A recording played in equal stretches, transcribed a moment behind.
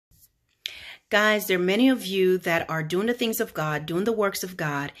Guys, there are many of you that are doing the things of God, doing the works of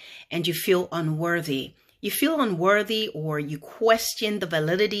God, and you feel unworthy. You feel unworthy, or you question the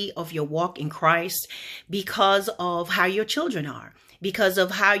validity of your walk in Christ because of how your children are, because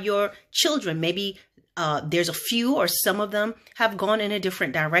of how your children, maybe there's a few or some of them have gone in a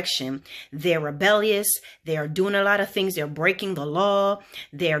different direction. They're rebellious. They are doing a lot of things. They're breaking the law.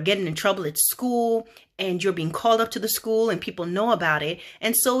 They're getting in trouble at school, and you're being called up to the school and people know about it.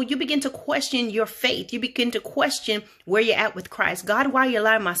 And so you begin to question your faith. You begin to question where you're at with Christ. God, why are you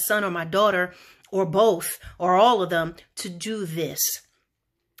allowing my son or my daughter or both or all of them to do this?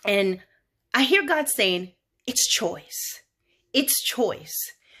 And I hear God saying, it's choice. It's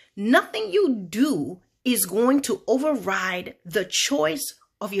choice. Nothing you do is going to override the choice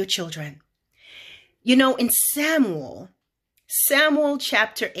of your children. You know, in Samuel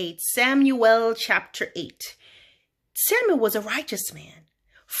chapter 8, Samuel was a righteous man.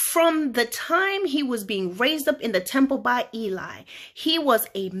 From the time he was being raised up in the temple by Eli, he was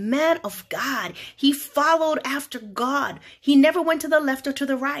a man of God. He followed after God. He never went to the left or to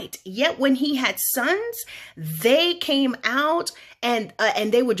the right. Yet when he had sons, they came out and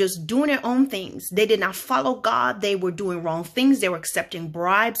they were just doing their own things. They did not follow God. They were doing wrong things. They were accepting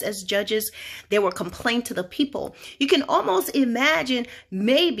bribes as judges. They were complaining to the people. You can almost imagine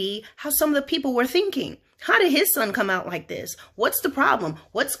maybe how some of the people were thinking. How did his son come out like this? What's the problem?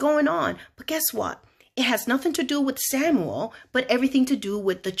 What's going on? But guess what? It has nothing to do with Samuel, but everything to do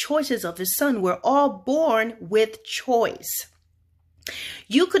with the choices of his son. We're all born with choice.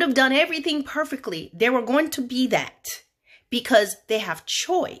 You could have done everything perfectly. There were going to be that because they have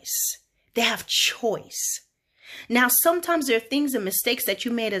choice. They have choice. Now, sometimes there are things and mistakes that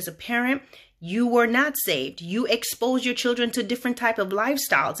you made as a parent. You were not saved. You exposed your children to different type of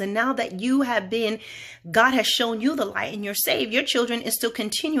lifestyles. And now that you have been, God has shown you the light and you're saved, your children is still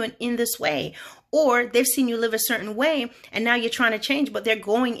continuing in this way. Or they've seen you live a certain way and now you're trying to change, but they're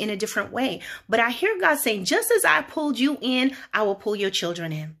going in a different way. But I hear God saying, just as I pulled you in, I will pull your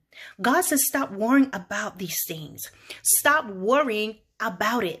children in. God says, stop worrying about these things. Stop worrying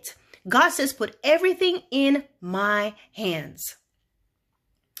about it. God says, put everything in my hands.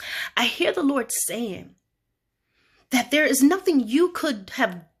 I hear the Lord saying that there is nothing you could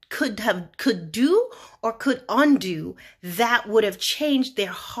do or could undo that would have changed their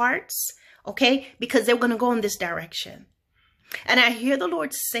hearts, okay? Because they're going to go in this direction. And I hear the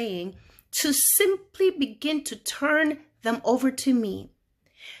Lord saying to simply begin to turn them over to me.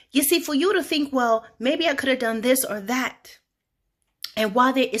 You see, for you to think, well, maybe I could have done this or that. And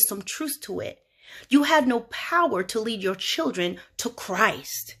while there is some truth to it, you have no power to lead your children to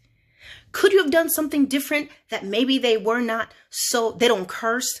Christ. Could you have done something different that maybe they were not, so they don't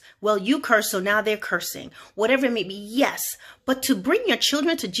curse? Well, you curse, so now they're cursing. Whatever it may be, yes. But to bring your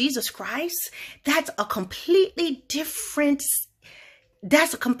children to Jesus Christ, that's a completely different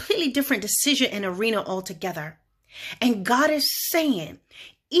decision and arena altogether. And God is saying,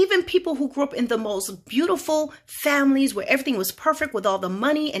 even people who grew up in the most beautiful families where everything was perfect with all the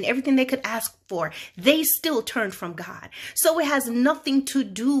money and everything they could ask for, they still turned from God. So it has nothing to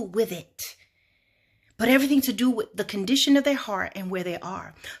do with it, but everything to do with the condition of their heart and where they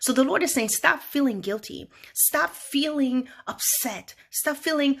are. So the Lord is saying, stop feeling guilty. Stop feeling upset. Stop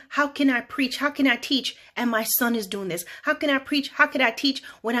feeling, how can I preach? How can I teach? And my son is doing this. How can I preach? How can I teach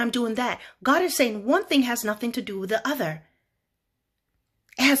when I'm doing that? God is saying one thing has nothing to do with the other.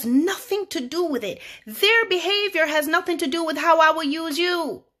 It has nothing to do with it. Their behavior has nothing to do with how I will use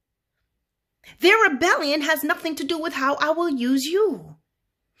you. Their rebellion has nothing to do with how I will use you.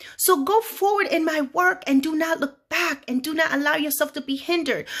 So go forward in my work and do not look back and do not allow yourself to be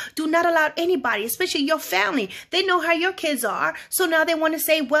hindered. Do not allow anybody, especially your family. They know how your kids are. So now they want to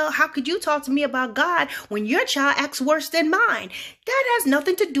say, well, how could you talk to me about God when your child acts worse than mine? That has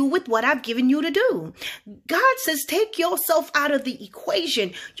nothing to do with what I've given you to do. God says, take yourself out of the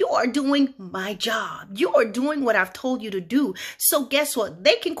equation. You are doing my job. You are doing what I've told you to do. So guess what?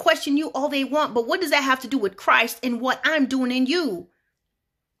 They can question you all they want, but what does that have to do with Christ and what I'm doing in you?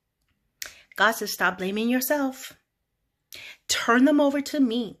 God says, stop blaming yourself. Turn them over to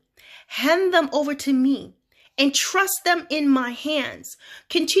me. Hand them over to me. And trust them in my hands.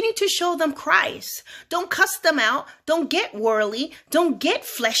 Continue to show them Christ. Don't cuss them out. Don't get worldly. Don't get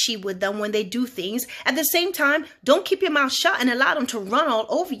fleshy with them when they do things. At the same time, don't keep your mouth shut and allow them to run all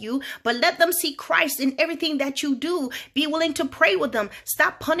over you, but let them see Christ in everything that you do. Be willing to pray with them.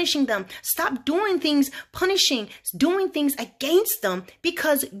 Stop punishing them. Stop doing things, doing things against them,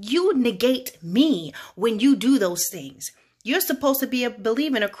 because you negate me when you do those things. You're supposed to be a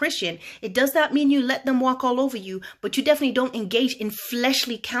believer and a Christian. It does not mean you let them walk all over you, but you definitely don't engage in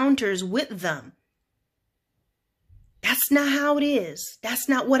fleshly counters with them. That's not how it is. That's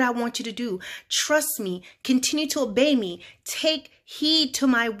not what I want you to do. Trust me. Continue to obey me. Take heed to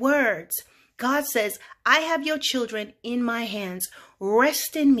my words. God says, I have your children in my hands.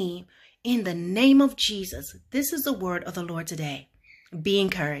 Rest in me in the name of Jesus. This is the word of the Lord today. Be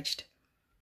encouraged.